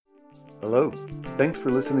Hello. Thanks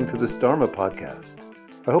for listening to this Dharma podcast.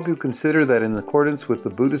 I hope you consider that in accordance with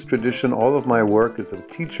the Buddhist tradition, all of my work as a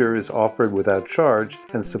teacher is offered without charge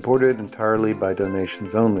and supported entirely by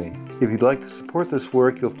donations only. If you'd like to support this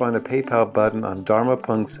work, you'll find a PayPal button on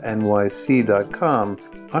dharmapunksnyc.com.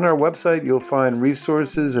 On our website, you'll find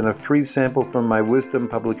resources and a free sample from my Wisdom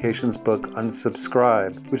Publications book,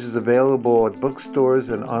 Unsubscribe, which is available at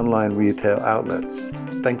bookstores and online retail outlets.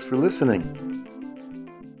 Thanks for listening.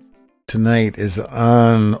 Tonight is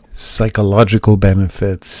on psychological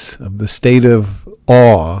benefits of the state of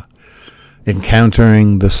awe,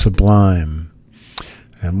 encountering the sublime,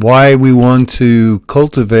 and why we want to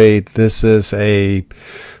cultivate this as a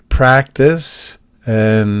practice.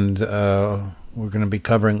 And we're going to be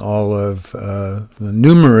covering all of the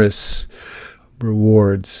numerous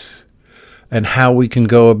rewards and how we can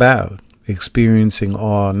go about experiencing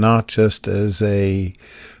awe, not just as an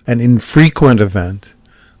infrequent event,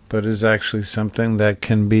 but is actually something that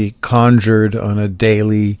can be conjured on a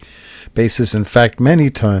daily basis, in fact, many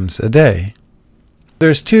times a day.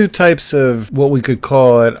 There's two types of what we could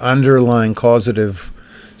call underlying causative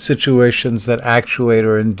situations that actuate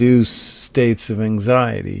or induce states of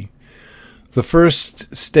anxiety. The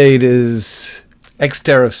first state is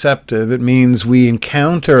exteroceptive. It means we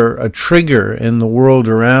encounter a trigger in the world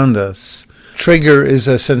around us. Trigger is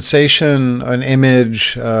a sensation, an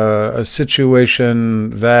image, a situation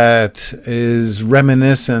that is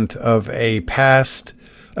reminiscent of a past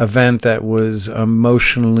event that was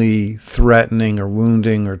emotionally threatening or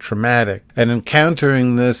wounding or traumatic. And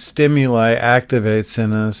encountering this stimuli activates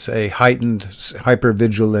in us a heightened,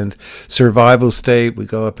 hypervigilant survival state. We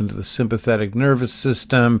go up into the sympathetic nervous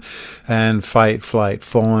system, and fight, flight,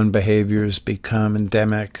 fawn behaviors become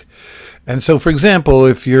endemic. And so, for example,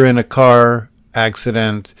 if you're in a car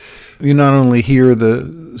accident, you not only hear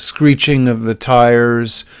the screeching of the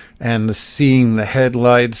tires and seeing the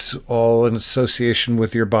headlights, all in association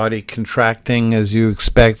with your body contracting as you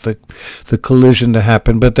expect the collision to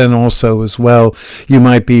happen, but then also as well, you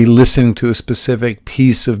might be listening to a specific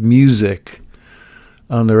piece of music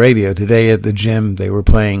on the radio. Today at the gym, they were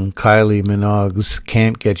playing Kylie Minogue's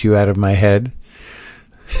Can't Get You Out of My Head.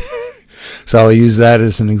 So I'll use that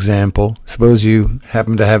as an example. Suppose you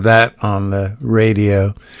happen to have that on the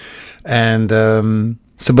radio. And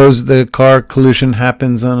suppose the car collision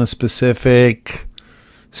happens on a specific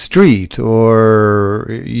street, or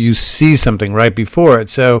you see something right before it.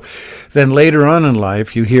 So then later on in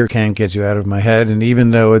life, you hear Can't Get You Out of My Head. And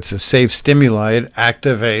even though it's a safe stimuli, it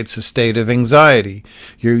activates a state of anxiety.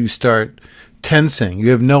 You start tensing.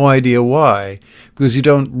 You have no idea why, because you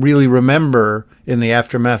don't really remember in the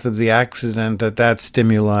aftermath of the accident that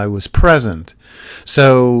stimuli was present.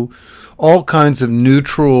 So all kinds of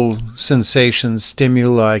neutral sensations,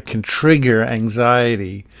 stimuli can trigger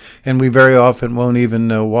anxiety, and we very often won't even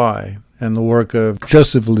know why. And the work of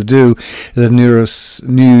Joseph Ledoux, the New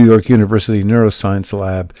York University Neuroscience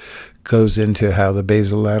Lab, goes into how the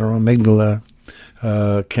basolateral amygdala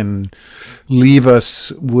can leave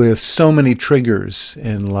us with so many triggers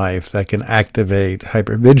in life that can activate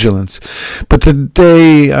hypervigilance. But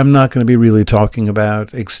today, I'm not going to be really talking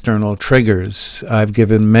about external triggers. I've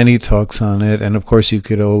given many talks on it, and of course, you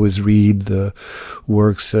could always read the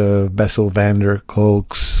works of Bessel van der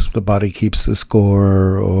Kolk's The Body Keeps the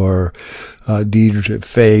Score, or Deirdre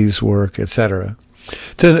Fay's work, etc.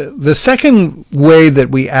 The second way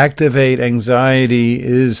that we activate anxiety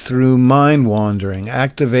is through mind wandering,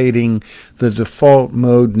 activating the default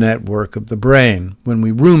mode network of the brain. When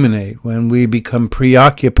we ruminate, when we become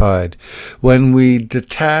preoccupied, when we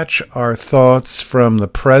detach our thoughts from the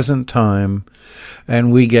present time,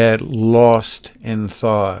 and we get lost in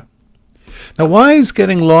thought. Now, why is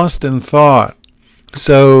getting lost in thought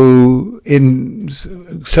so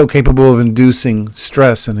capable of inducing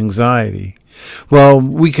stress and anxiety? Well,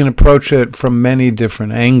 we can approach it from many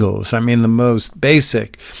different angles. I mean, the most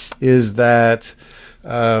basic is that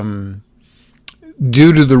due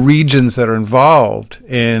to the regions that are involved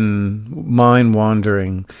in mind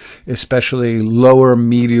wandering, especially lower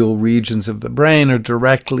medial regions of the brain, are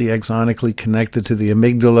directly axonically connected to the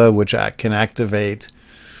amygdala, which can activate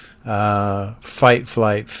fight,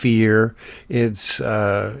 flight, fear.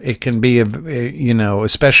 It can be,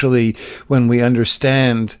 especially when we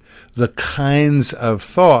understand the kinds of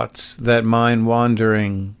thoughts that mind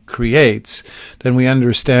wandering creates, then we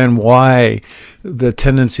understand why the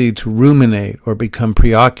tendency to ruminate or become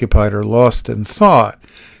preoccupied or lost in thought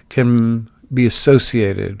can be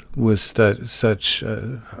associated with such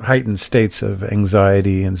heightened states of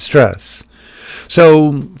anxiety and stress.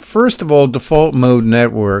 So, first of all, default mode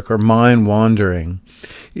network or mind wandering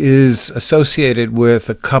is associated with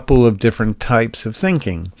a couple of different types of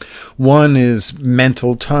thinking. One is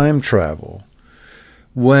mental time travel.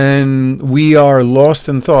 When we are lost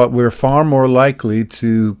in thought, we're far more likely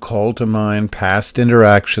to call to mind past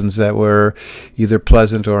interactions that were either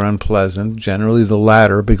pleasant or unpleasant, generally the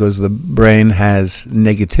latter, because the brain has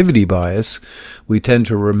negativity bias. We tend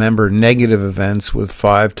to remember negative events with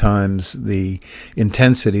 5 times the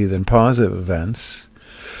intensity than positive events.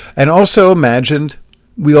 And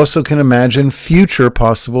we also can imagine future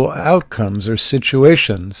possible outcomes or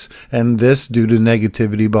situations. And this, due to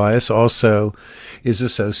negativity bias, also is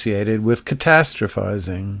associated with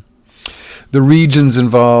catastrophizing. The regions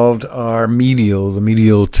involved are the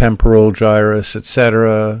medial temporal gyrus,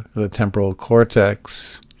 etc., the temporal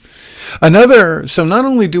cortex. So not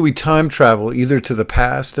only do we time travel either to the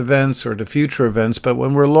past events or to future events, but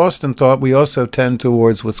when we're lost in thought, we also tend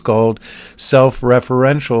towards what's called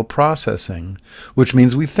self-referential processing, which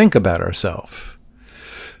means we think about ourselves.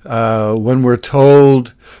 When we're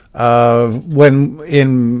told, when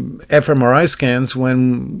in fMRI scans,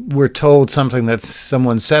 when we're told something that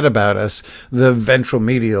someone said about us, the ventral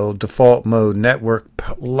medial default mode network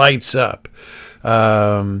lights up.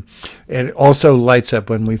 It also lights up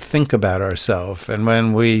when we think about ourselves and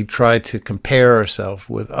when we try to compare ourselves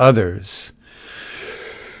with others.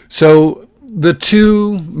 So the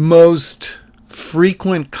two most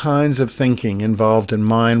frequent kinds of thinking involved in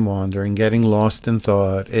mind wandering, getting lost in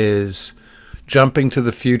thought, is jumping to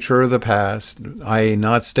the future or the past, i.e.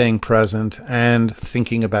 not staying present, and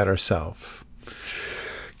thinking about ourselves.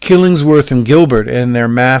 Killingsworth and Gilbert, in their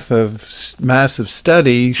massive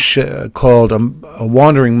study called A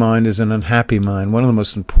Wandering Mind is an Unhappy Mind, one of the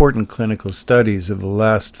most important clinical studies of the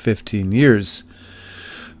last 15 years,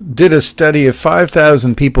 did a study of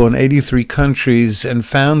 5,000 people in 83 countries and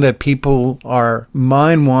found that people are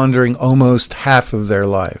mind-wandering almost half of their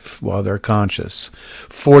life while they're conscious,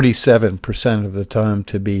 47% of the time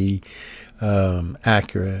to be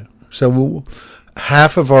accurate. So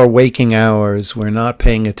half of our waking hours, we're not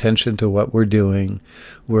paying attention to what we're doing.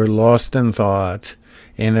 We're lost in thought,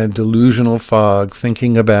 in a delusional fog,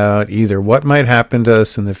 thinking about either what might happen to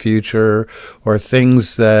us in the future or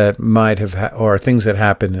things that things that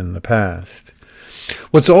happened in the past.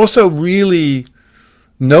 What's also really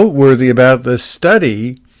noteworthy about this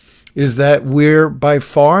study is that we're by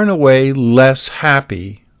far and away less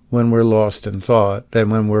happy when we're lost in thought than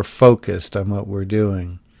when we're focused on what we're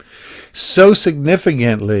doing. So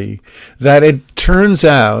significantly that it turns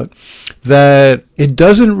out that it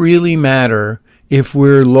doesn't really matter if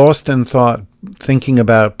we're lost in thought thinking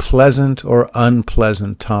about pleasant or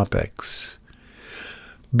unpleasant topics.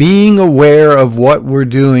 Being aware of what we're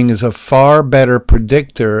doing is a far better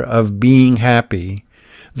predictor of being happy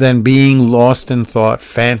than being lost in thought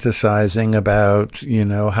fantasizing about,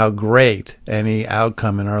 how great any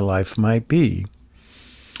outcome in our life might be.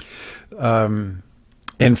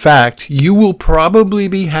 In fact, you will probably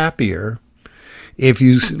be happier if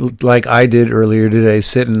you, like I did earlier today,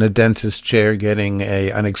 sit in a dentist chair getting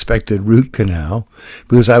an unexpected root canal,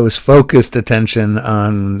 because I was focused attention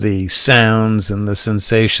on the sounds and the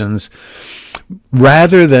sensations,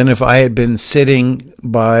 rather than if I had been sitting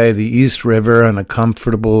by the East River on a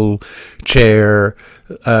comfortable chair,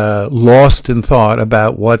 lost in thought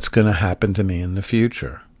about what's going to happen to me in the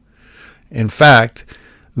future. In fact,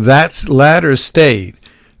 that latter state,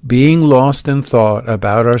 being lost in thought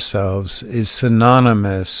about ourselves, is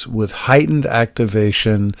synonymous with heightened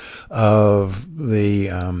activation of the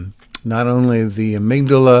not only the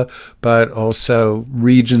amygdala, but also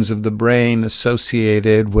regions of the brain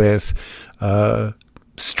associated with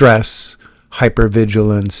stress,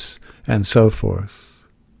 hypervigilance, and so forth.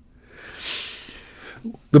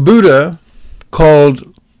 The Buddha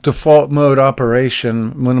called default mode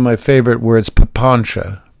operation, one of my favorite words,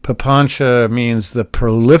 papancha. Papancha means the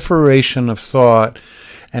proliferation of thought.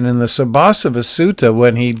 And in the Sabbasava Sutta,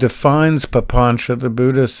 when he defines papancha, the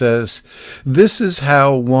Buddha says, this is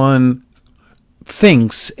how one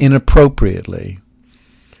thinks inappropriately.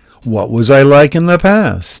 What was I like in the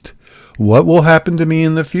past? What will happen to me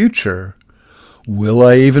in the future? Will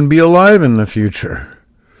I even be alive in the future?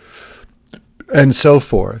 And so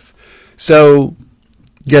forth. So,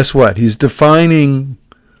 guess what? He's defining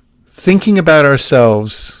thinking about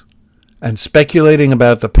ourselves and speculating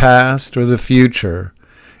about the past or the future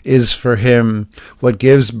is for him what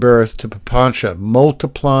gives birth to papancha,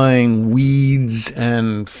 multiplying weeds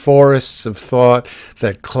and forests of thought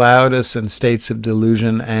that cloud us in states of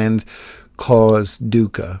delusion and cause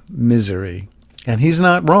dukkha, misery. And he's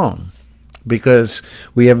not wrong. because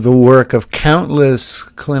we have the work of countless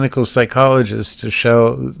clinical psychologists to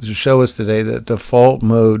show us today that default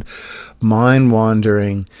mode mind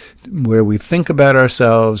wandering, where we think about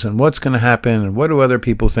ourselves and what's going to happen and what do other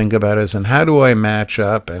people think about us and how do I match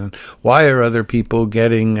up and why are other people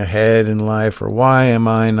getting ahead in life or why am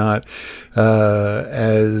I not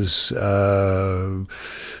as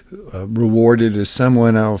rewarded as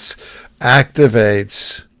someone else,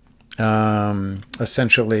 activates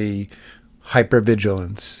essentially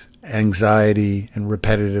hypervigilance, anxiety, and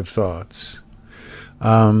repetitive thoughts.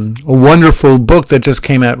 A wonderful book that just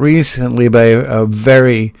came out recently by a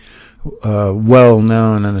very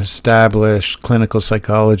well-known and established clinical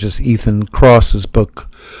psychologist, Ethan Kross's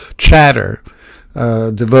book, Chatter,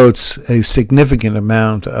 devotes a significant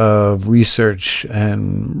amount of research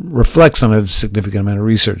and reflects on a significant amount of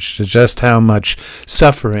research to just how much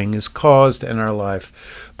suffering is caused in our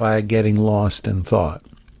life by getting lost in thought.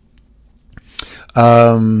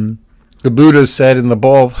 The Buddha said in the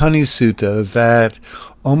Ball of Honey Sutta that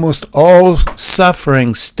almost all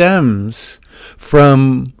suffering stems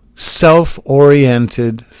from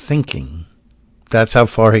self-oriented thinking. That's how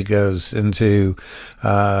far he goes into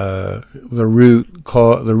the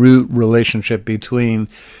root relationship between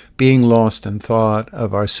being lost in thought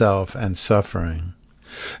of ourself and suffering.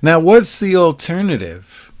 Now, what's the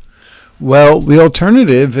alternative? Well, the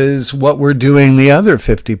alternative is what we're doing the other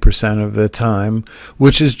 50% of the time,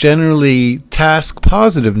 which is generally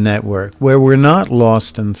task-positive network, where we're not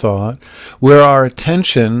lost in thought, where our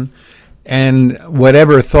attention and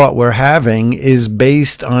whatever thought we're having is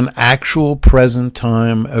based on actual present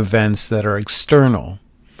time events that are external.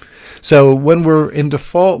 So when we're in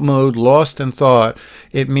default mode, lost in thought,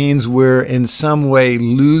 it means we're in some way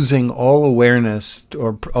losing all awareness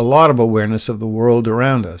or a lot of awareness of the world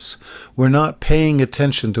around us. We're not paying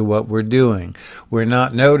attention to what we're doing. We're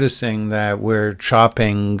not noticing that we're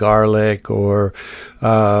chopping garlic or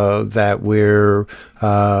that we're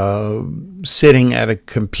sitting at a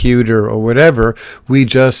computer or whatever. We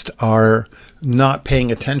just are not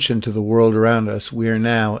paying attention to the world around us. We are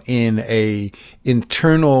now in a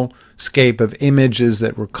internal scape of images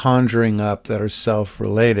that we're conjuring up that are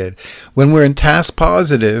self-related. When we're in task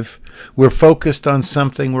positive, we're focused on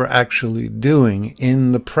something we're actually doing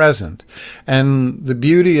in the present. And the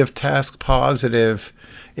beauty of task positive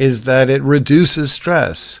is that it reduces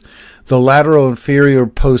stress. The lateral, inferior,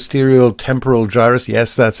 posterior, temporal gyrus,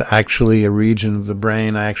 yes, that's actually a region of the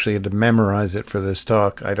brain. I actually had to memorize it for this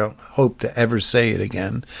talk. I don't hope to ever say it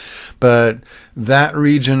again. But that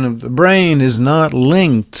region of the brain is not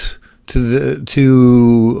linked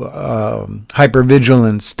to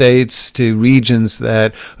hypervigilant states, to regions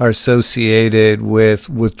that are associated with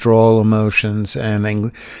withdrawal emotions and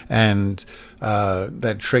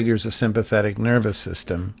that triggers the sympathetic nervous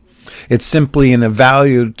system. It's simply an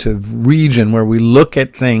evaluative region where we look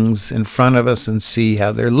at things in front of us and see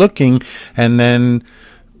how they're looking and then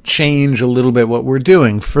change a little bit what we're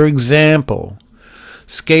doing. For example,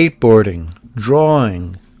 skateboarding,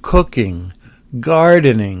 drawing, cooking,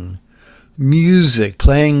 gardening, music,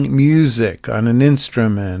 playing music on an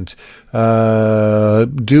instrument,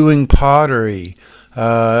 doing pottery,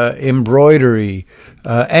 embroidery,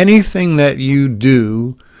 anything that you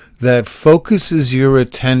do that focuses your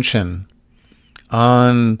attention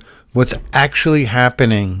on what's actually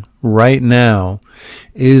happening right now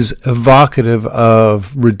is evocative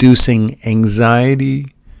of reducing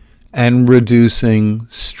anxiety and reducing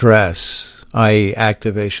stress, i.e.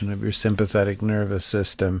 activation of your sympathetic nervous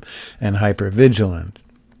system and hypervigilance.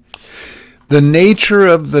 The nature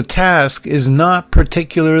of the task is not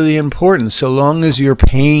particularly important so long as you're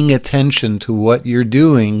paying attention to what you're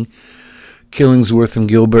doing. Killingsworth and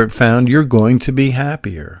Gilbert found you're going to be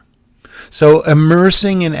happier. So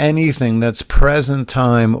immersing in anything that's present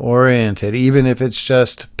time oriented, even if it's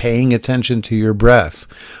just paying attention to your breath,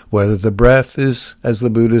 whether the breath is, as the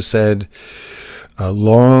Buddha said,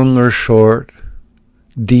 long or short,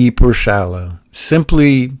 deep or shallow,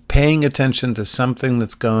 simply paying attention to something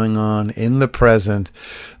that's going on in the present,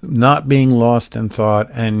 not being lost in thought,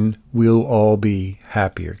 and we'll all be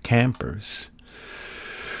happier campers.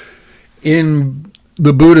 In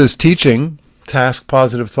the Buddha's teaching, task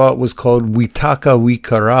positive thought was called Vitakka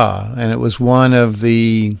Vichara, and it was one of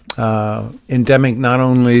the endemic not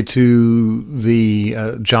only to the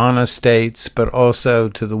jhana states, but also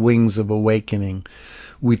to the wings of awakening.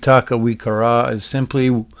 Vitakka Vichara is simply,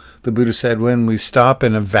 the Buddha said, when we stop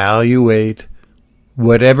and evaluate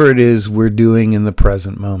whatever it is we're doing in the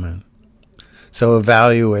present moment. So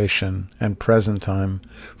evaluation and present time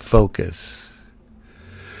focus.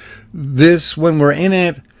 This, when we're in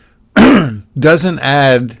it, doesn't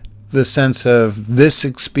add the sense of this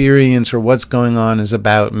experience or what's going on is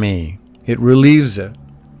about me. It relieves it.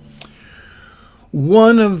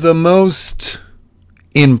 One of the most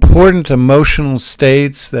important emotional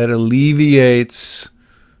states that alleviates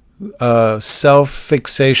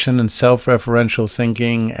self-fixation and self-referential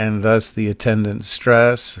thinking, and thus the attendant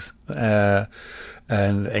stress and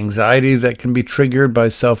anxiety that can be triggered by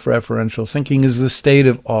self-referential thinking, is the state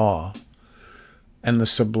of awe and the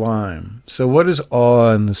sublime. So what is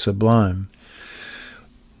awe and the sublime?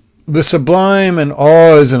 The sublime and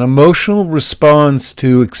awe is an emotional response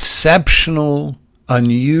to exceptional,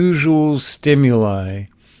 unusual stimuli,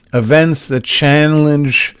 events that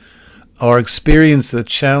challenge or experience that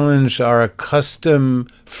challenge our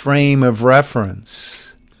accustomed frame of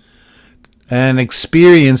reference, an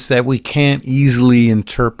experience that we can't easily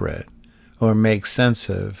interpret or make sense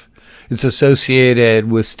of. It's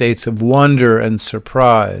associated with states of wonder and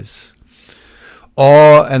surprise.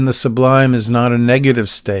 Awe and the sublime is not a negative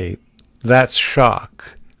state. That's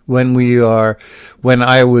shock. When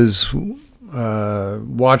I was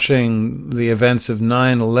watching the events of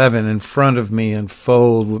 9/11 in front of me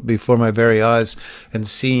unfold before my very eyes, and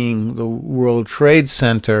seeing the World Trade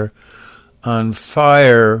Center on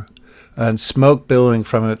fire and smoke billowing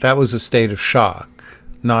from it, that was a state of shock,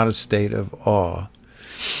 not a state of awe.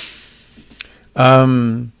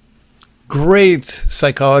 Great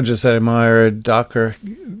psychologists that I admire, Dr.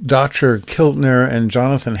 Kiltner and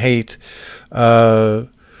Jonathan Haidt,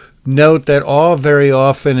 note that awe very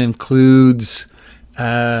often includes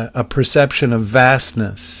a perception of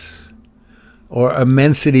vastness or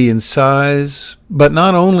immensity in size, but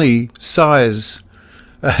not only size.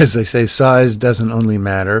 As they say, size doesn't only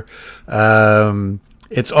matter.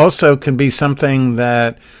 It also can be something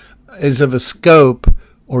that is of a scope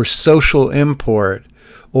or social import,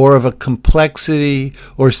 or of a complexity,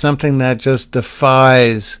 or something that just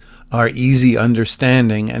defies our easy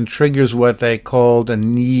understanding and triggers what they called a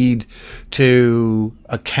need to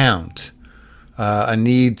account, a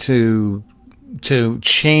need to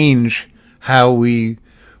change how we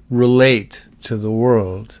relate to the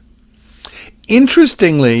world.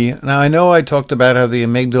 Interestingly, now I know I talked about how the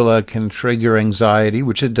amygdala can trigger anxiety,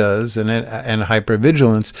 which it does, and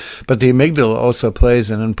hypervigilance, but the amygdala also plays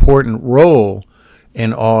an important role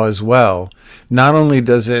in awe as well. Not only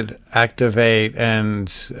does it activate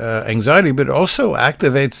anxiety, but it also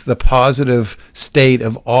activates the positive state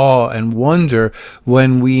of awe and wonder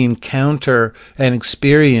when we encounter an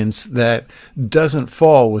experience that doesn't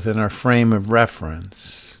fall within our frame of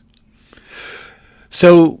reference.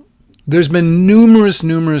 So there's been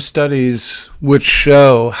numerous studies which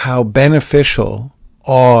show how beneficial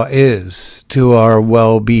awe is to our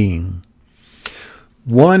well-being.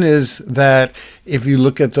 One is that if you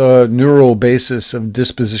look at the neural basis of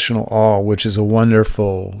dispositional awe, which is a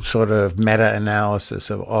wonderful sort of meta-analysis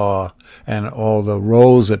of awe and all the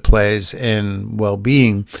roles it plays in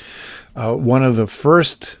well-being, one of the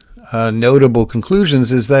first notable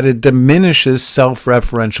conclusions is that it diminishes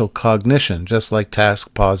self-referential cognition, just like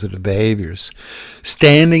task-positive behaviors.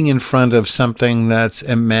 Standing in front of something that's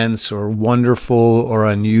immense or wonderful or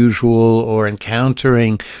unusual, or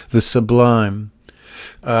encountering the sublime,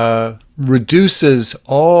 reduces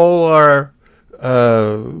all our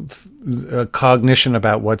cognition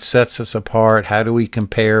about what sets us apart, how do we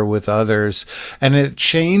compare with others, and it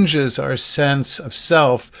changes our sense of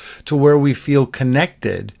self to where we feel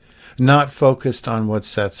connected, not focused on what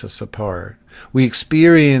sets us apart. We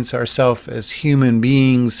experience ourselves as human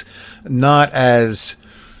beings, not as,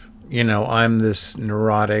 I'm this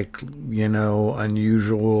neurotic,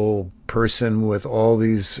 unusual person with all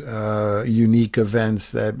these unique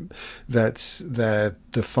events that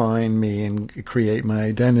define me and create my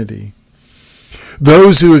identity.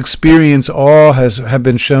 Those who experience awe have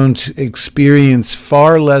been shown to experience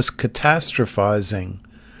far less catastrophizing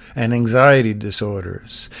and anxiety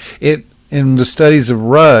disorders. In the studies of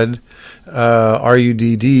Rudd,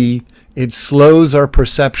 RUDD, it slows our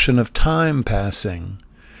perception of time passing.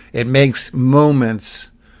 It makes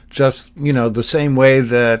moments just, the same way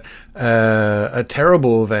that a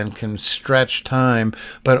terrible event can stretch time,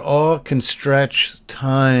 but awe can stretch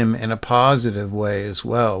time in a positive way as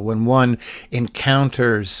well. When one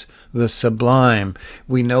encounters the sublime,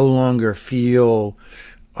 we no longer feel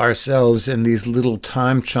ourselves in these little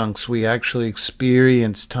time chunks. We actually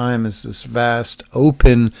experience time as this vast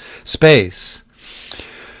open space.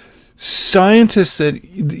 Scientists at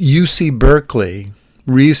UC Berkeley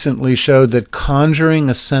recently showed that conjuring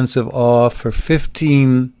a sense of awe for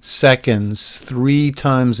 15 seconds 3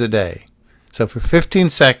 times a day, so for 15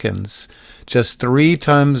 seconds, just 3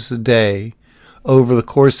 times a day over the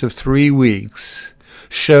course of 3 weeks,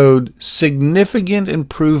 showed significant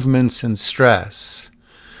improvements in stress,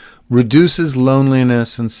 reduces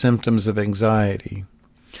loneliness and symptoms of anxiety.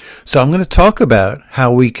 So I'm going to talk about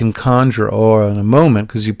how we can conjure awe in a moment,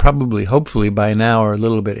 because you probably, hopefully by now, are a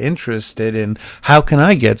little bit interested in how can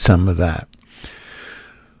I get some of that.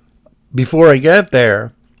 Before I get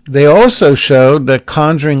there, they also showed that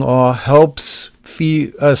conjuring awe helps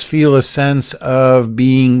us feel a sense of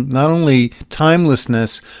being not only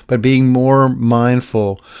timelessness, but being more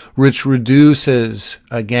mindful, which reduces,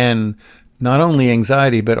 again, not only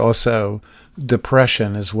anxiety, but also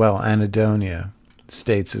depression as well, anhedonia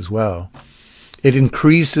states as well. It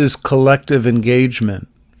increases collective engagement,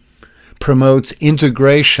 promotes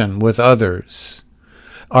integration with others.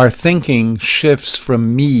 Our thinking shifts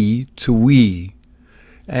from me to we.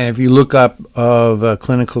 And if you look up the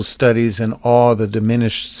clinical studies in awe, the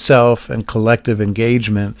diminished self and collective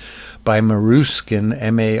engagement by Maruskin,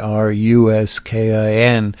 Maruskin,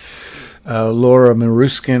 Laura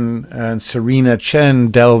Maruskin and Serena Chen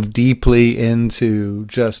delve deeply into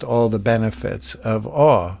just all the benefits of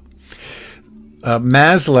awe. Abraham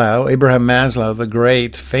Maslow, the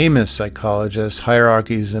great famous psychologist,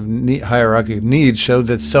 hierarchy of needs, showed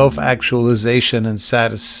that self-actualization and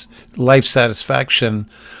life satisfaction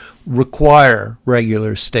require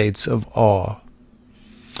regular states of awe.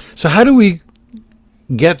 So how do we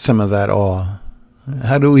get some of that awe?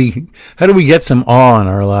 How do we get some awe in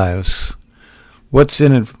our lives? What's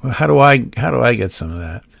in it? How do I get some of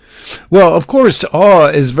that? Well, of course, awe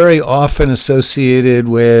is very often associated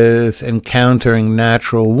with encountering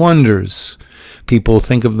natural wonders. People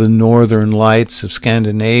think of the northern lights of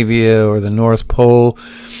Scandinavia or the North Pole,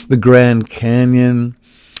 the Grand Canyon,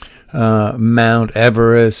 Mount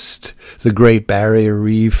Everest, the Great Barrier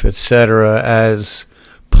Reef, etc., as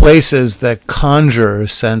places that conjure a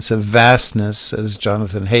sense of vastness. As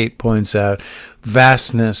Jonathan Haidt points out,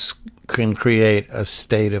 vastness can create a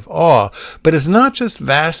state of awe. But it's not just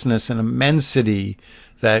vastness and immensity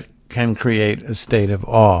that can create a state of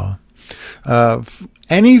awe.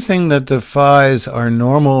 Anything that defies our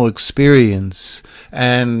normal experience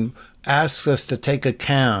and asks us to take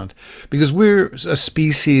account, because we're a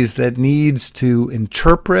species that needs to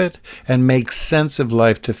interpret and make sense of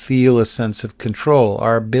life to feel a sense of control.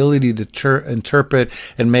 Our ability to interpret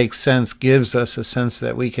and make sense gives us a sense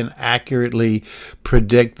that we can accurately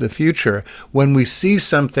predict the future. When we see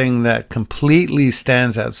something that completely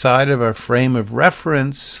stands outside of our frame of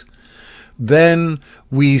reference, then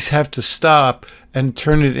we have to stop and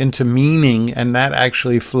turn it into meaning, and that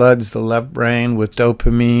actually floods the left brain with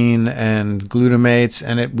dopamine and glutamates,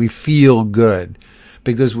 and we feel good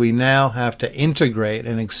because we now have to integrate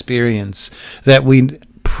an experience that we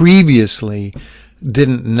previously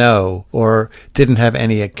didn't know or didn't have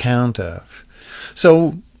any account of.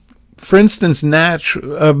 So, for instance,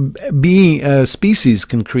 species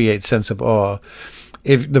can create sense of awe.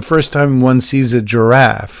 If the first time one sees a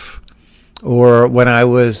giraffe, or when I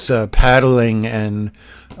was paddling and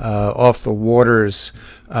off the waters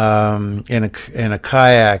in a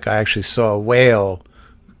kayak, I actually saw a whale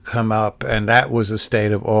come up, and that was a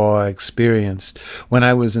state of awe I experienced. When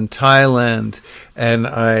I was in Thailand and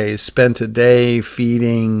I spent a day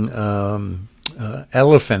feeding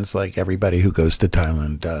elephants, like everybody who goes to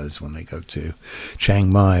Thailand does when they go to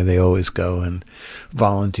Chiang Mai, they always go and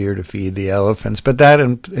volunteer to feed the elephants. But that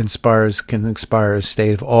can inspire a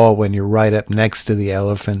state of awe when you're right up next to the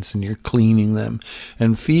elephants and you're cleaning them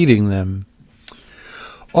and feeding them.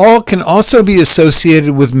 Awe can also be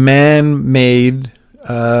associated with man-made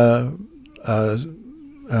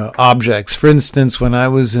objects. For instance, when I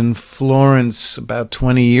was in Florence about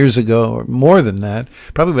 20 years ago, or more than that,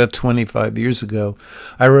 probably about 25 years ago,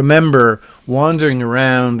 I remember wandering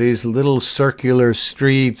around these little circular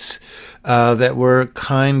streets that were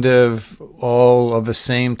kind of all of the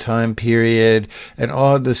same time period and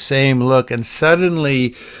all the same look, and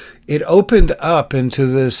suddenly it opened up into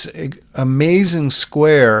this amazing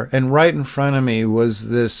square, and right in front of me was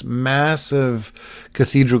this massive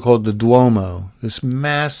cathedral called the Duomo, this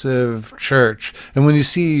massive church. And when you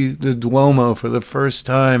see the Duomo for the first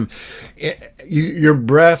time, your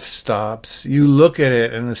breath stops. You look at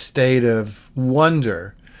it in a state of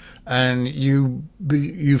wonder, and you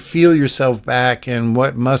feel yourself back in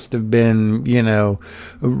what must have been,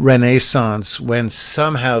 Renaissance, when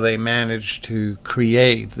somehow they managed to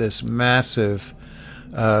create this massive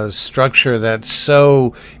structure that's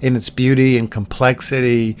so, in its beauty and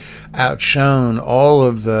complexity, outshone all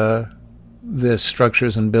of the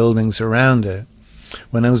structures and buildings around it.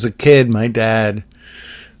 When I was a kid, my dad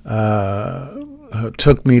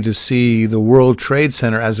took me to see the World Trade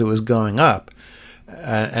Center as it was going up.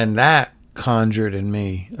 And that conjured in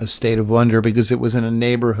me a state of wonder, because it was in a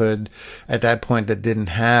neighborhood at that point that didn't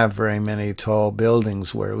have very many tall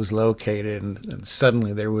buildings where it was located, and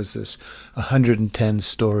suddenly there was this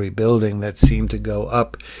 110-story building that seemed to go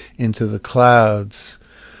up into the clouds.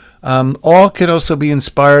 Awe can also be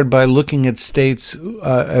inspired by looking at states,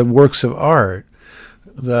 at works of art.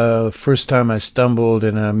 The first time I stumbled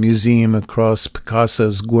in a museum across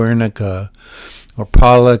Picasso's Guernica, or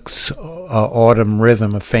Pollock's Autumn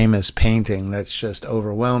Rhythm, a famous painting that's just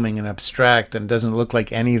overwhelming and abstract and doesn't look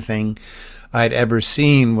like anything I'd ever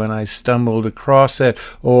seen when I stumbled across it,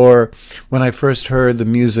 or when I first heard the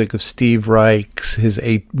music of Steve Reich's, his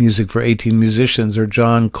music for 18 musicians, or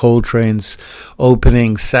John Coltrane's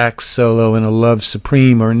opening sax solo in A Love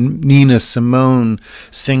Supreme, or Nina Simone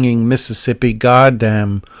singing Mississippi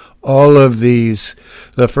Goddam. All of these,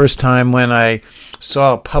 the first time when I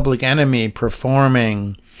saw Public Enemy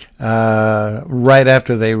performing right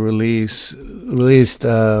after they released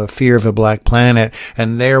Fear of a Black Planet,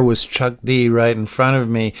 and there was Chuck D right in front of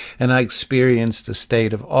me, and I experienced a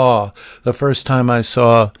state of awe. The first time I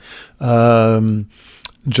saw John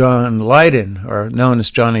Lydon, or known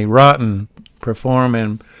as Johnny Rotten, perform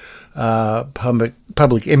in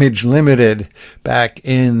Public Image Limited back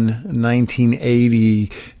in 1980,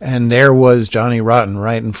 and there was Johnny Rotten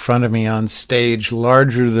right in front of me on stage,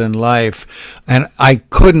 larger than life, and I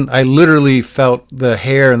literally felt the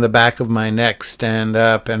hair in the back of my neck stand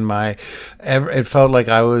up, and it felt like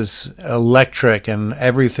I was electric, and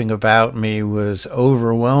everything about me was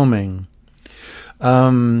overwhelming.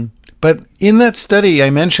 But in that study I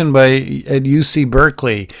mentioned at UC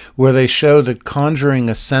Berkeley, where they show that conjuring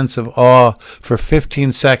a sense of awe for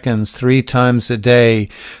 15 seconds 3 times a day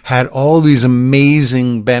had all these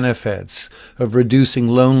amazing benefits of reducing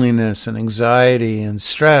loneliness and anxiety and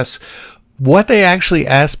stress, what they actually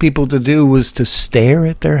asked people to do was to stare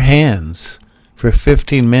at their hands for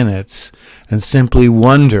 15 minutes and simply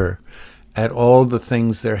wonder at all the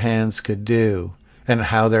things their hands could do, and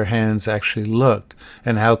how their hands actually looked,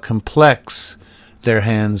 and how complex their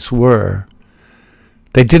hands were.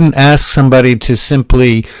 They didn't ask somebody to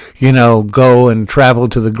simply, go and travel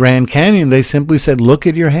to the Grand Canyon. They simply said, look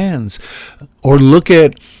at your hands, or look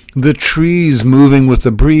at the trees moving with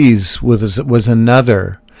the breeze was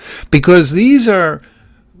another. Because these are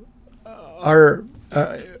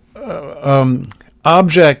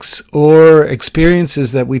objects or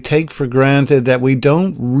experiences that we take for granted, that we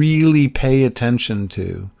don't really pay attention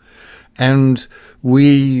to. And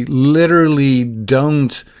we literally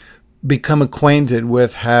don't become acquainted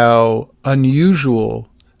with how unusual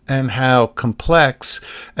and how complex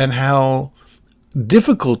and how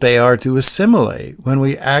difficult they are to assimilate when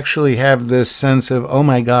we actually have this sense of, oh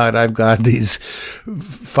my God, I've got these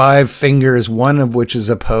 5 fingers, one of which is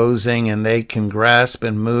opposing, and they can grasp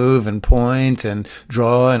and move and point and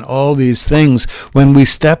draw and all these things. When we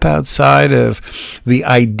step outside of the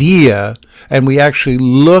idea and we actually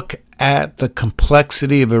look at the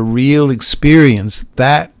complexity of a real experience,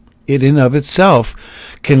 that it in of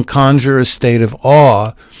itself can conjure a state of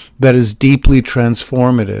awe that is deeply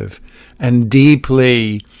transformative and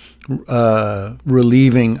deeply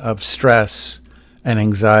relieving of stress and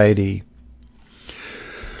anxiety.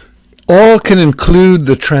 All can include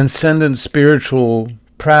the transcendent spiritual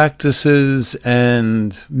practices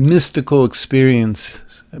and mystical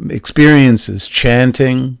experiences,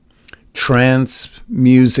 chanting, trance,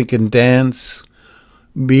 music and dance,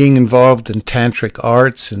 being involved in tantric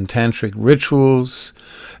arts and tantric rituals,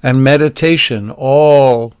 and meditation.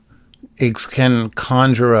 All can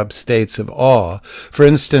conjure up states of awe. For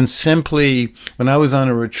instance, simply when I was on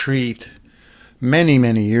a retreat many,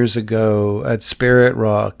 many years ago at Spirit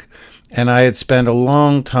Rock, and I had spent a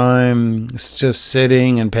long time just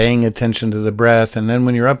sitting and paying attention to the breath. And then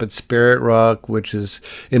when you're up at Spirit Rock, which is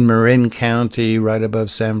in Marin County, right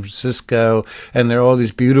above San Francisco, and there are all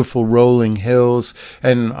these beautiful rolling hills,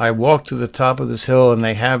 and I walked to the top of this hill, and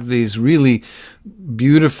they have these really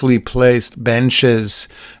beautifully placed benches,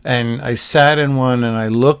 and I sat in one, and I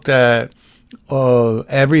looked at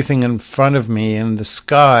everything in front of me in the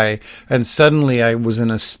sky, and suddenly I was in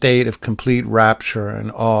a state of complete rapture and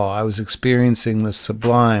awe. I was experiencing the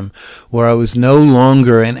sublime, where I was no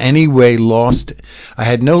longer in any way lost. I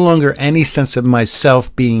had no longer any sense of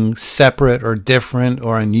myself being separate or different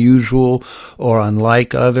or unusual or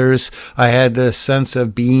unlike others. I had the sense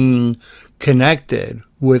of being connected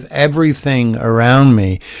with everything around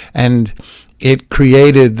me, and it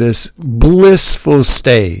created this blissful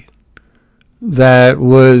state that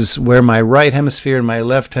was where my right hemisphere and my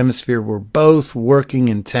left hemisphere were both working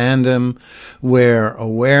in tandem, where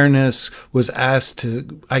awareness was asked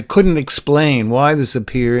to, I couldn't explain why this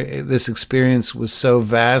experience was so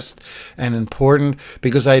vast and important,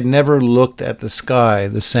 because I'd never looked at the sky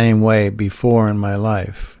the same way before in my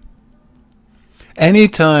life.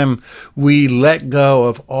 Anytime we let go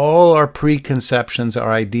of all our preconceptions,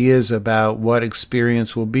 our ideas about what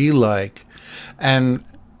experience will be like, and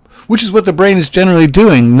which is what the brain is generally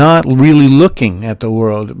doing, not really looking at the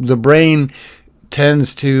world. The brain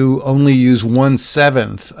tends to only use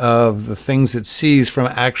 1/7 of the things it sees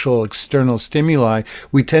from actual external stimuli.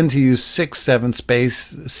 We tend to use 6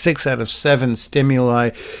 out of 7 stimuli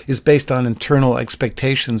is based on internal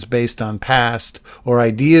expectations, based on past or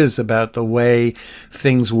ideas about the way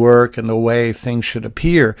things work and the way things should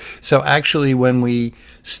appear. So actually, when we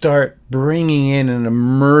start bringing in an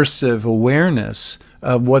immersive awareness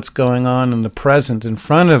of what's going on in the present in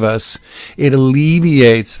front of us, it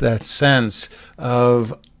alleviates that sense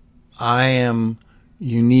of I am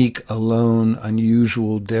unique, alone,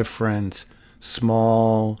 unusual, different,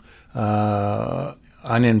 small,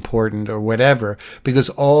 unimportant, or whatever, because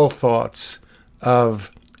all thoughts of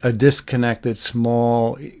a disconnected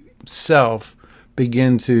small self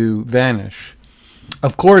begin to vanish.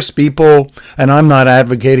 Of course, people, and I'm not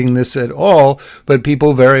advocating this at all, but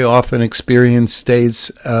people very often experience states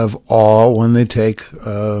of awe when they take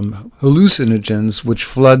hallucinogens, which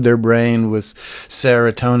flood their brain with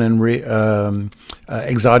serotonin,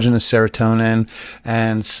 exogenous serotonin,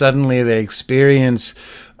 and suddenly they experience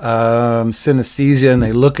synesthesia, and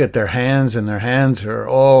they look at their hands, and their hands are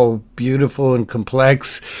all beautiful and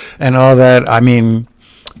complex and all that. I mean,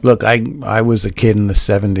 look, I was a kid in the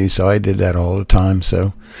 70s, so I did that all the time.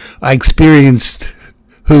 So I experienced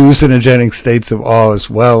hallucinogenic states of awe as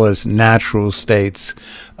well as natural states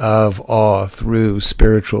of awe through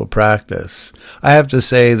spiritual practice. I have to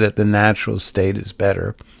say that the natural state is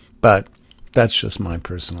better, but that's just my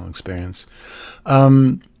personal experience.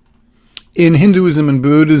 In Hinduism and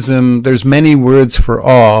Buddhism, there's many words for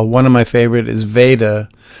awe. One of my favorite is Veda,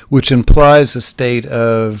 which implies a state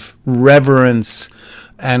of reverence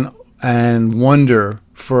and wonder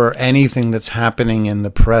for anything that's happening in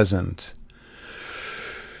the present.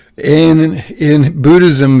 In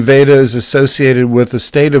Buddhism, Veda is associated with a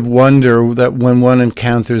state of wonder that when one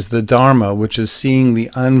encounters the Dharma, which is seeing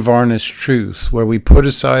the unvarnished truth, where we put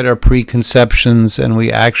aside our preconceptions and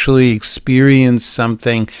we actually experience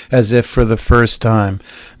something as if for the first time,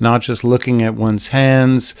 not just looking at one's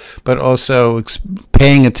hands, but also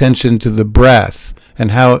paying attention to the breath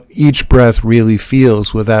and how each breath really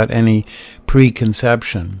feels without any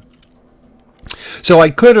preconception. So I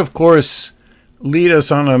could, of course, lead us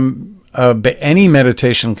on any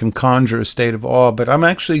meditation can conjure a state of awe, but I'm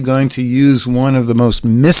actually going to use one of the most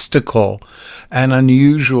mystical and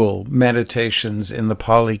unusual meditations in the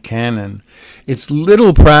Pali Canon. It's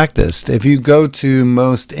little practiced. If you go to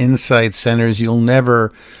most insight centers, you'll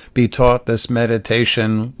never be taught this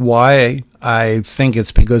meditation. Why? I think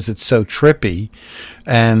it's because it's so trippy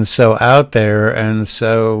and so out there and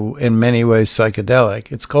so in many ways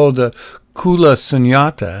psychedelic. It's called the Kula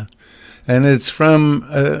Sunyata. And it's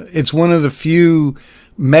one of the few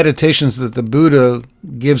meditations that the Buddha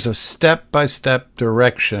gives a step-by-step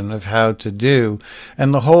direction of how to do.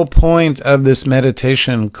 And the whole point of this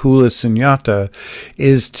meditation, Kula Sunyata,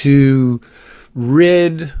 is to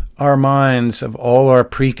rid our minds of all our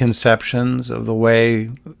preconceptions of the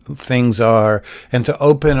way things are, and to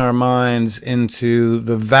open our minds into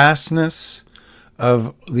the vastness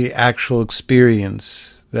of the actual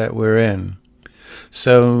experience that we're in.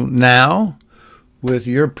 So now, with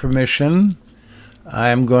your permission, I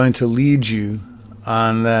am going to lead you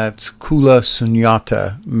on that Kula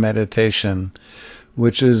Sunyata meditation,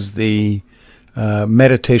 which is the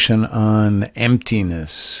meditation on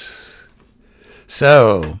emptiness.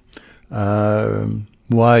 So,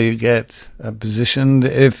 while you get positioned,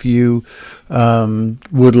 if you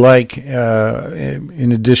would like,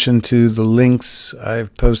 in addition to the links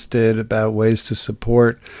I've posted about ways to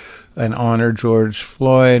support and honor George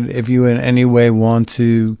Floyd, if you in any way want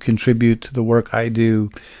to contribute to the work I do,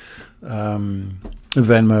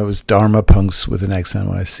 Venmo is Dharma Punks with an X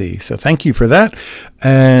NYC. So thank you for that.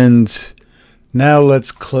 And now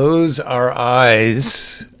let's close our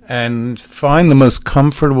eyes and find the most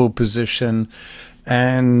comfortable position,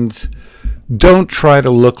 and don't try to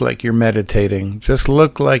look like you're meditating. Just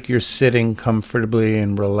look like you're sitting comfortably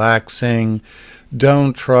and relaxing.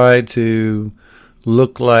 Don't try to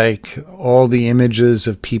look like all the images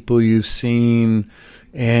of people you've seen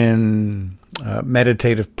in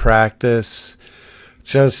meditative practice.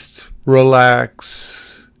 Just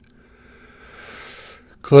relax.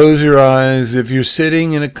 Close your eyes. If you're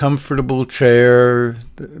sitting in a comfortable chair,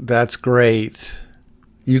 that's great.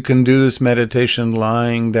 You can do this meditation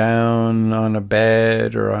lying down on a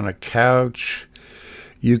bed or on a couch.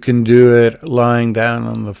 You can do it lying down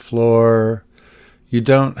on the floor. You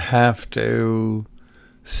don't have to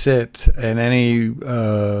sit in any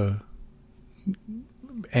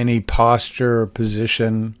posture or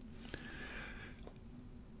position.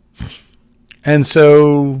 And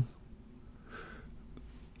so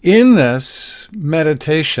in this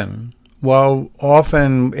meditation, while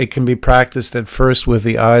often it can be practiced at first with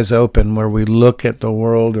the eyes open, where we look at the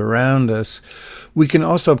world around us, we can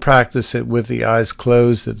also practice it with the eyes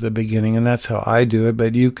closed at the beginning, and that's how I do it,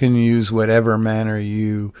 but you can use whatever manner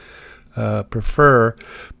you prefer.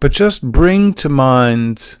 But just bring to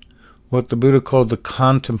mind what the Buddha called the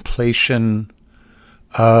contemplation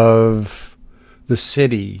of the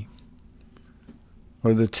city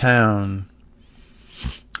or the town,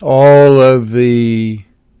 all of the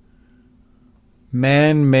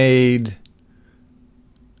man-made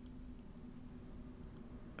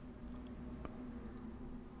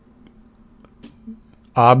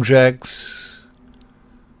objects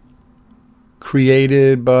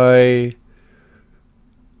created by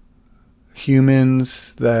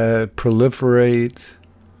humans that proliferate,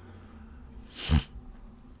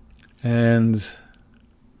 and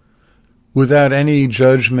without any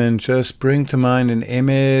judgment, just bring to mind an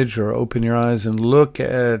image or open your eyes and look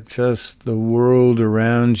at just the world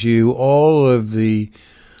around you, all of the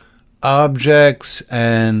objects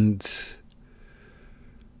and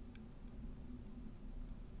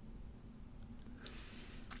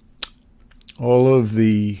all of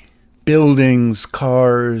the buildings,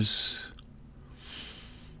 cars,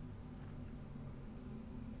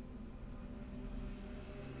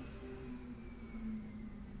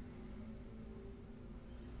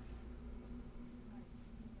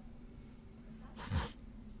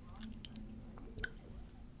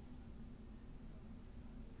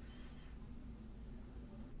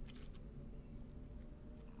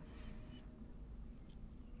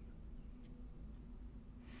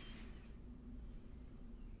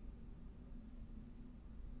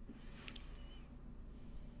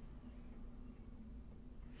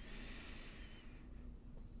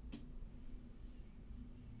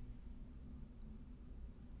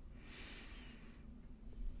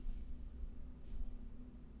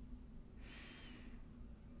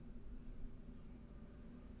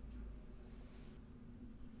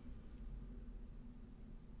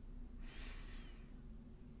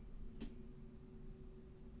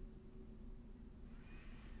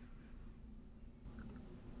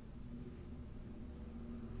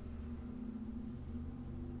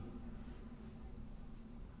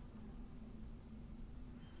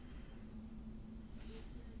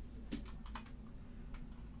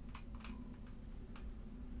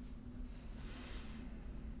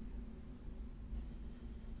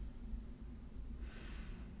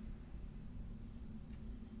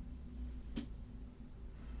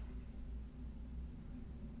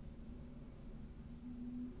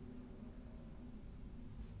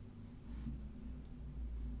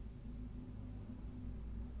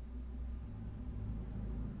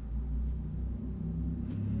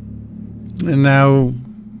 and now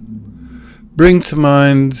bring to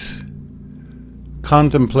mind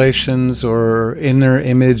contemplations or inner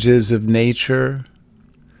images of nature.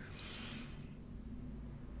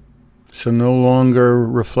 So no longer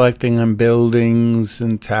reflecting on buildings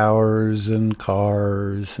and towers and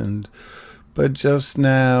cars, but just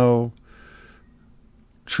now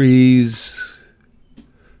trees,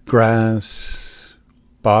 grass,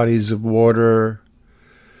 bodies of water,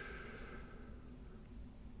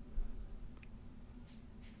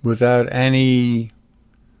 without any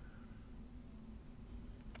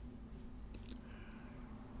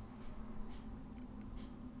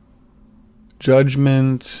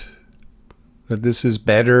judgment that this is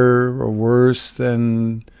better or worse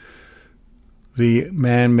than the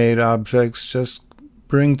man-made objects. Just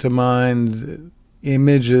bring to mind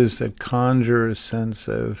images that conjure a sense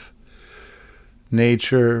of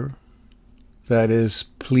nature that is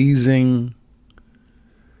pleasing,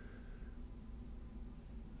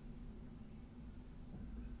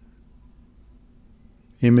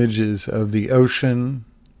 images of the ocean,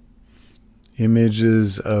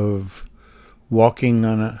 images of hiking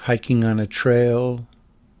on a trail,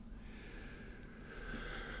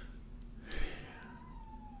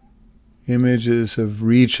 images of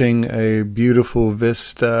reaching a beautiful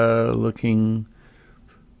vista, looking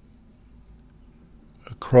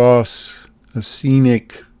across a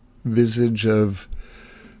scenic visage of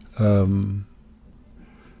um,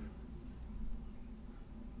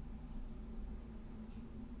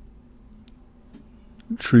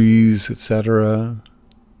 trees, etc.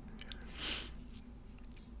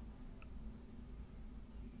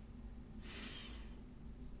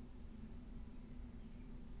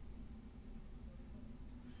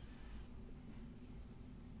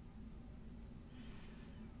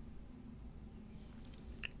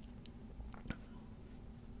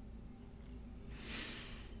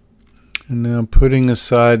 And now putting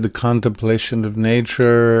aside the contemplation of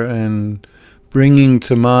nature and bringing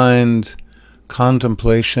to mind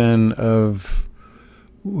contemplation of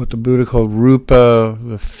what the Buddha called rupa,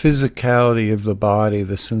 the physicality of the body,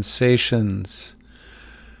 the sensations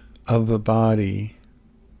of the body.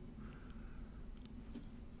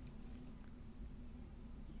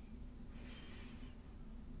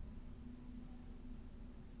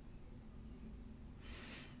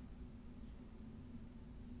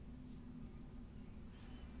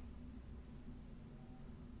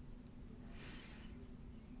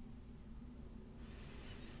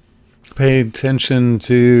 Pay attention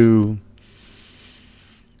to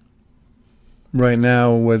right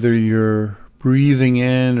now whether you're breathing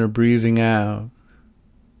in or breathing out.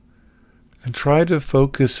 And try to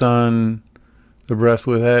focus on the breath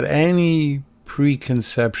without any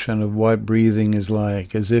preconception of what breathing is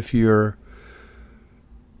like, as if you're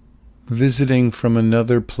visiting from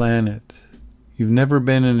another planet. You've never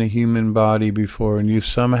been in a human body before, and you've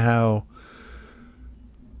somehow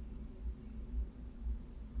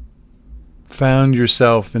found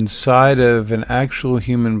yourself inside of an actual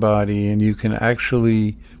human body, and you can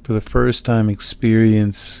actually, for the first time,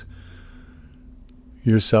 experience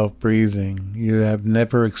yourself breathing. You have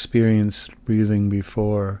never experienced breathing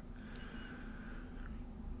before.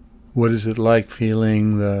 What is it like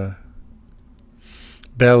feeling the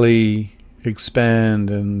belly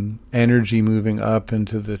expand and energy moving up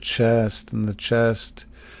into the chest, and the chest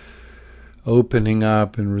opening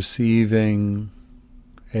up and receiving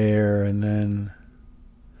air, and then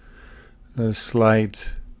a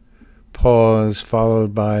slight pause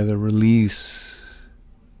followed by the release.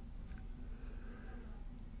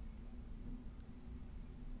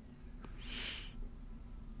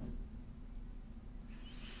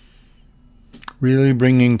 Really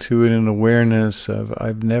bringing to it an awareness of,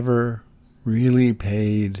 I've never really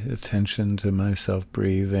paid attention to myself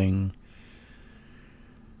breathing.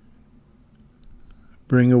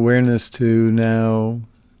 Bring awareness to now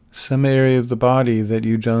some area of the body that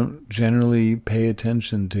you don't generally pay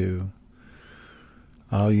attention to.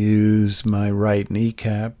 I'll use my right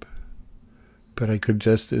kneecap, but I could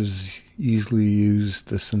just as easily use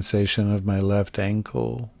the sensation of my left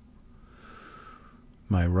ankle,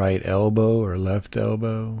 my right elbow or left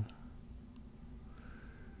elbow,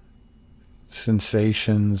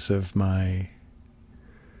 sensations of my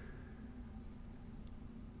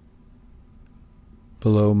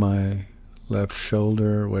below my left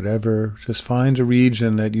shoulder, whatever. Just find a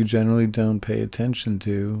region that you generally don't pay attention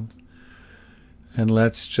to, and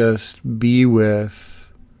let's just be with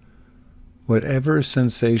whatever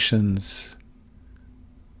sensations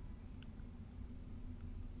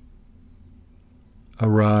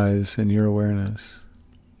arise in your awareness.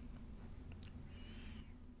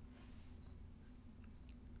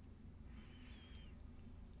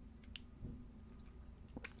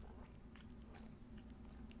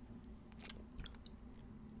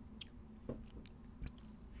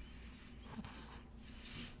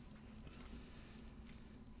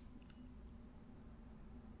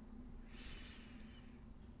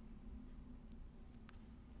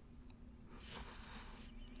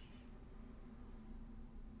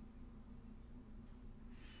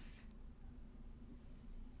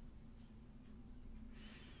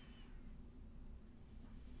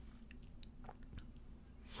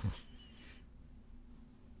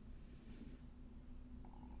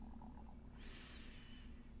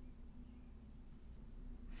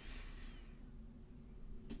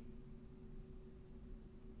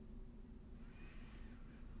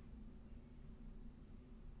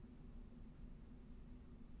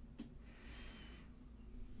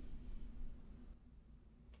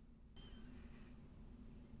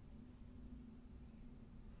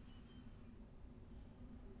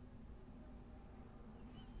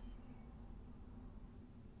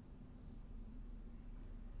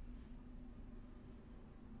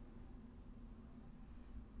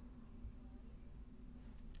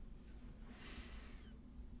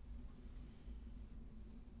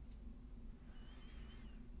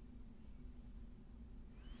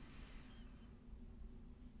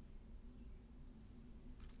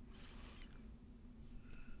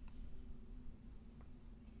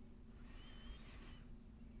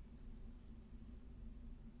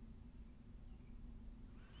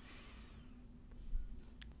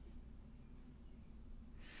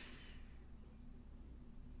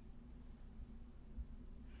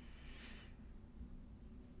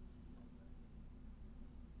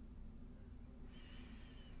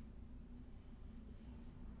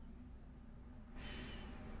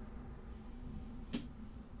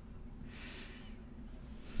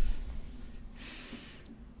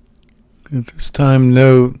 At this time,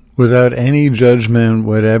 note, without any judgment,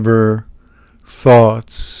 whatever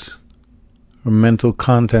thoughts or mental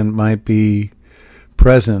content might be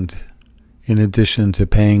present, in addition to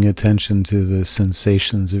paying attention to the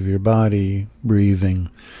sensations of your body, breathing,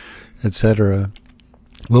 etc.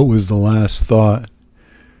 What was the last thought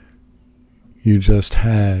you just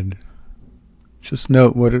had? Just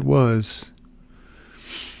note what it was.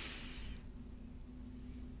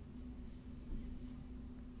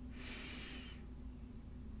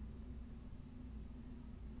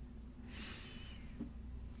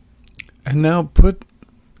 And now put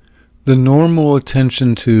the normal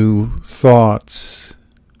attention to thoughts,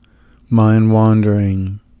 mind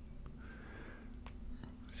wandering,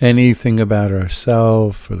 anything about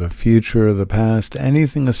ourselves or the future or the past,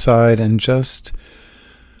 anything aside, and just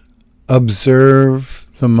observe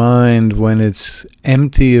the mind when it's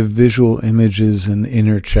empty of visual images and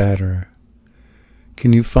inner chatter.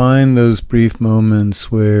 Can you find those brief moments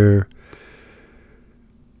where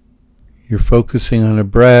you're focusing on a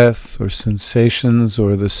breath or sensations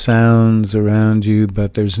or the sounds around you,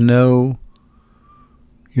 but you're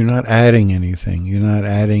not adding anything. You're not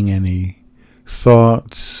adding any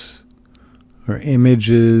thoughts or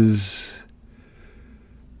images.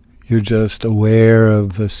 You're just aware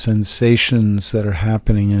of the sensations that are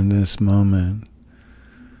happening in this moment.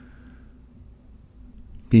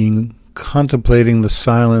 Contemplating the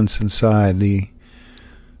silence inside,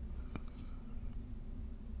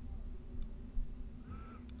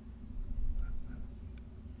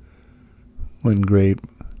 one great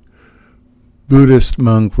Buddhist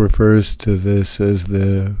monk refers to this as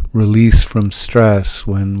the release from stress,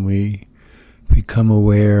 when we become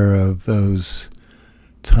aware of those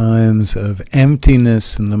times of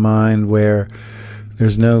emptiness in the mind where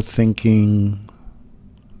there's no thinking,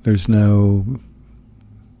 there's no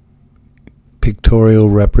pictorial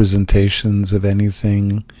representations of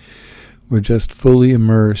anything. We're just fully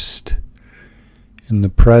immersed in the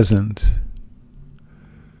present.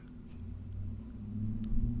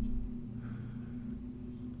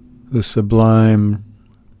 The sublime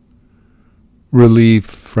relief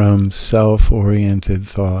from self-oriented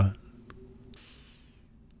thought.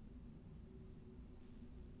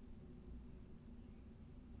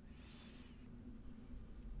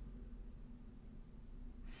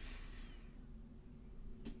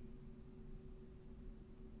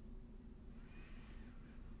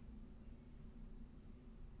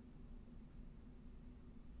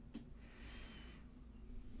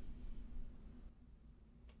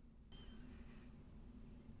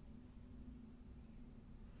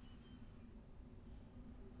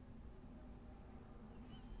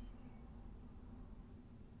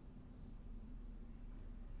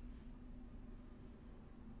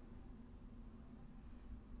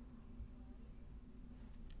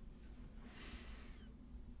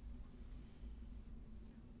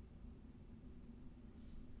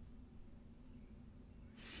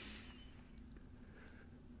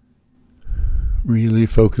 Really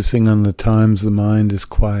focusing on the times the mind is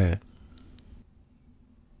quiet.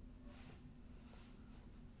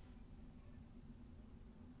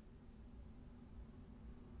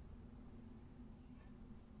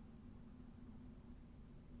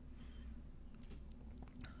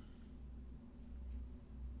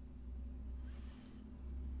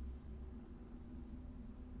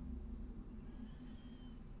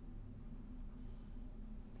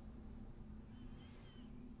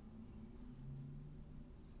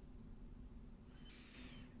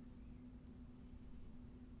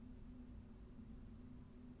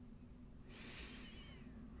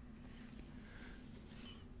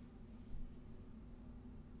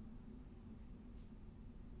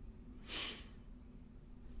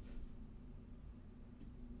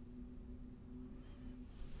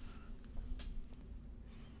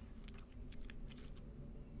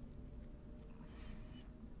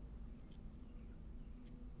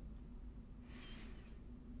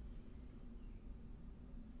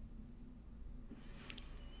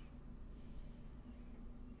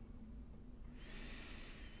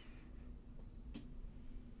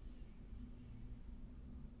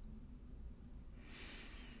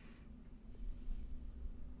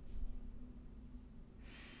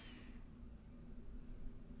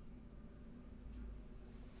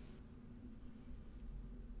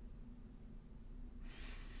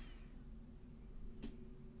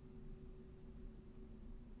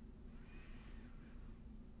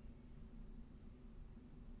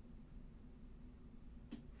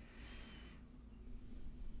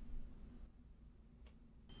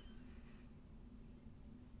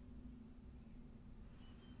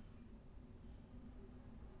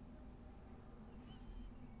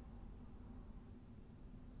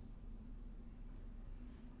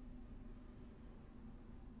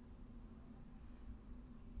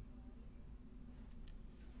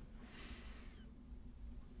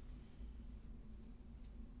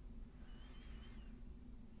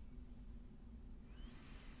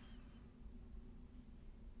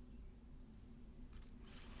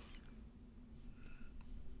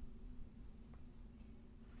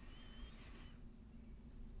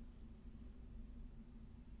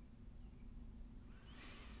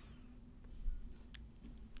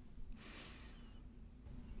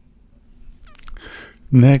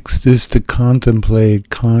 Next is to contemplate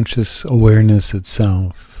conscious awareness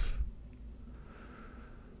itself.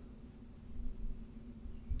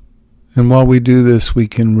 And while we do this, we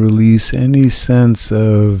can release any sense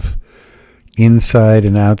of inside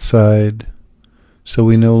and outside, so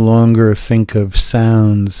we no longer think of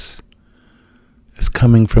sounds as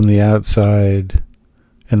coming from the outside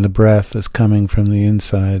and the breath as coming from the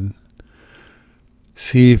inside.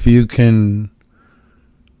 See if you can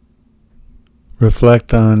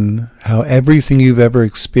reflect on how everything you've ever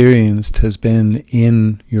experienced has been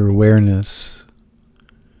in your awareness,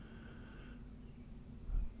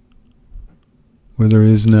 where there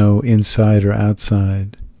is no inside or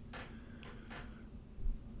outside,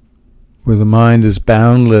 where the mind is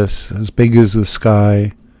boundless, as big as the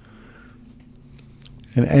sky,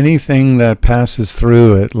 and anything that passes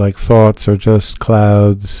through it, like thoughts, are just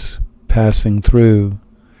clouds passing through.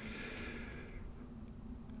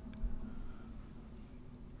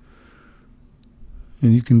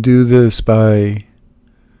 And you can do this by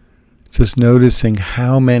just noticing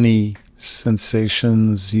how many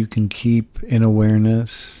sensations you can keep in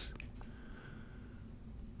awareness.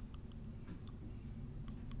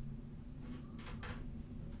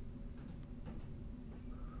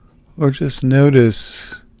 Or just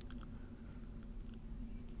notice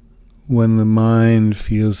when the mind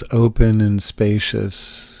feels open and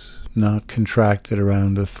spacious, not contracted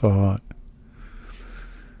around a thought,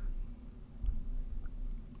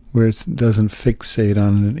 where it doesn't fixate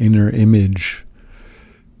on an inner image.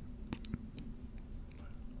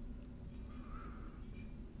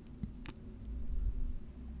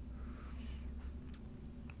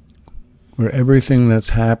 Where everything that's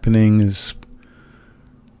happening is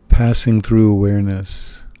passing through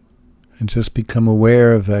awareness, and just become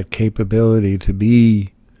aware of that capability to be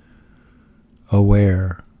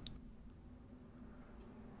aware.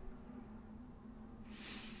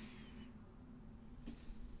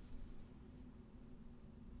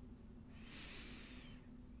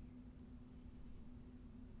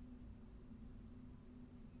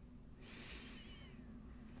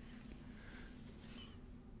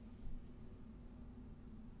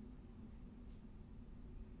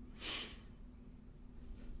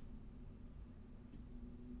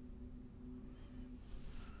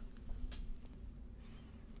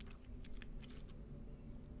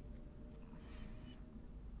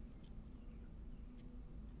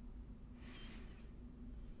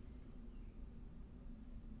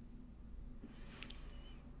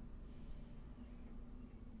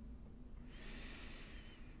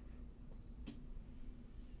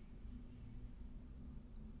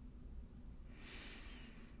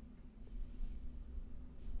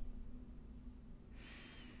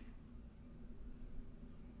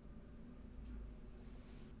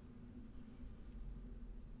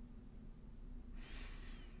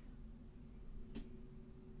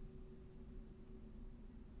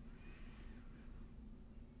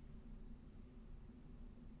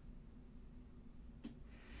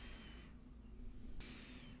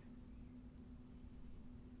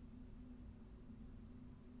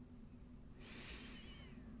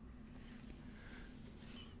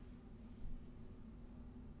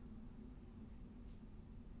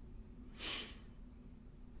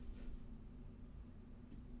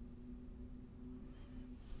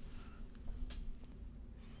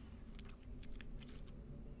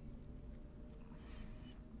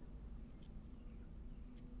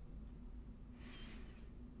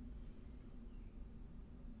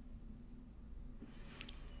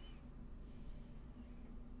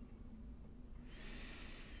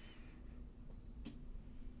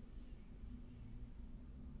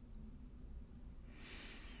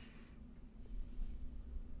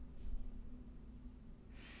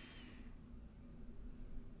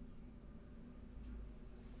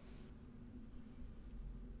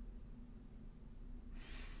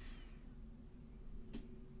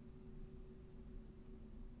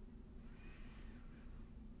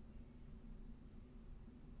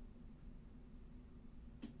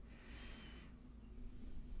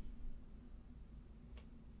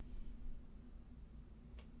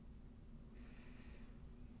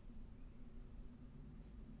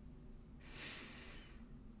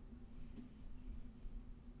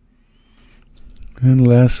 And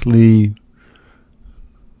lastly,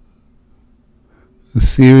 the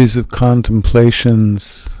series of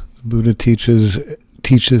contemplations the Buddha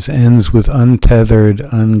teaches ends with untethered,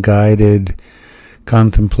 unguided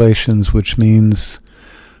contemplations, which means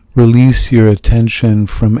release your attention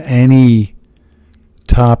from any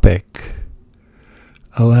topic,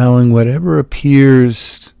 allowing whatever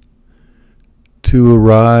appears to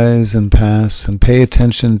arise and pass, and pay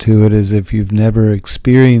attention to it as if you've never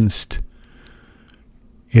experienced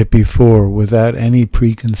it before, without any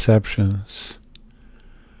preconceptions.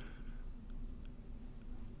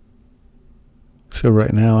 So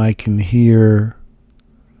right now I can hear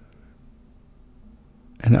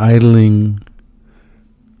an idling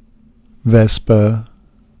Vespa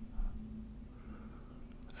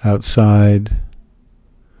outside,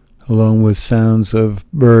 along with sounds of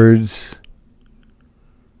birds.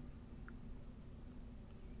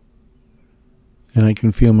 And I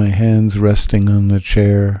can feel my hands resting on the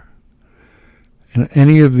chair. And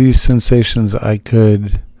any of these sensations I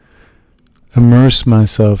could immerse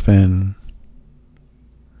myself in.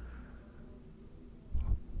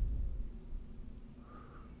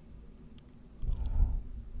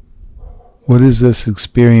 What is this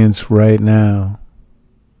experience right now?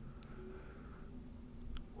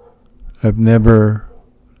 I've never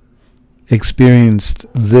experienced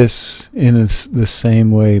this in the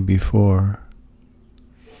same way before.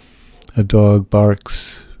 A dog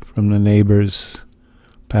barks from the neighbor's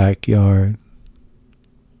backyard.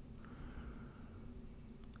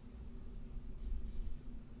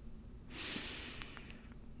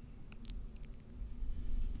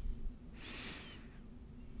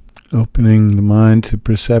 Opening the mind to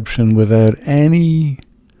perception without any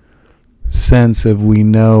sense of we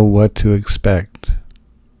know what to expect.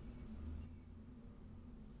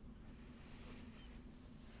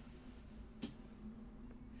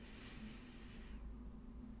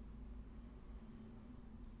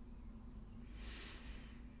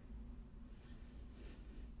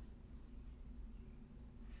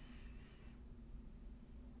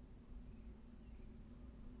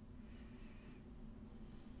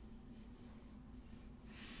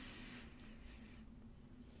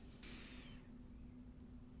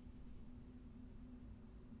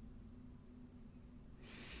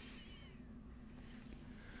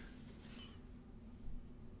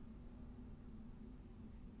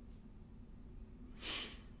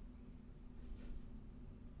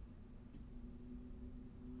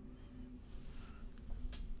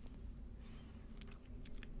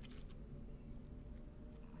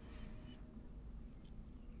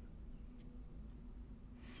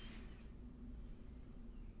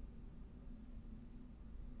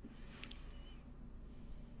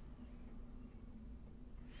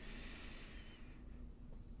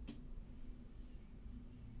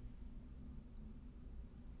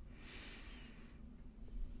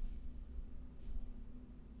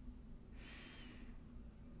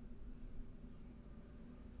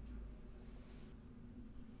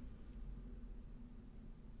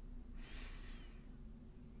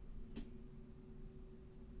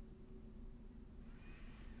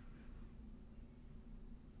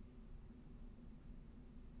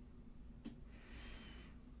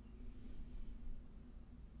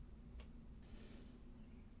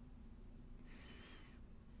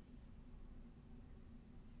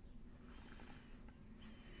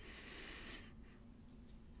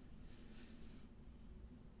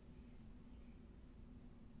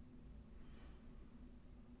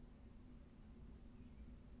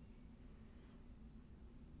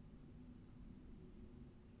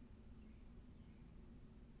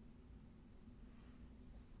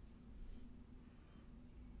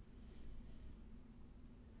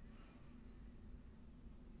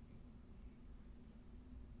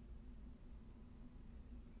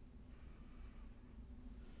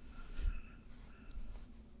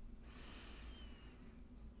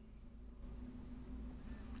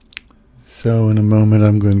 So in a moment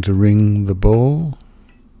I'm going to ring the bowl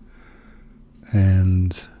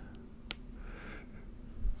and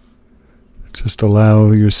just allow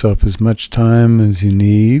yourself as much time as you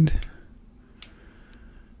need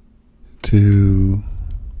to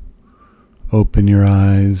open your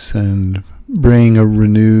eyes and bring a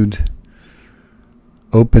renewed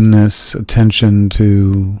openness, attention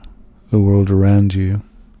to the world around you.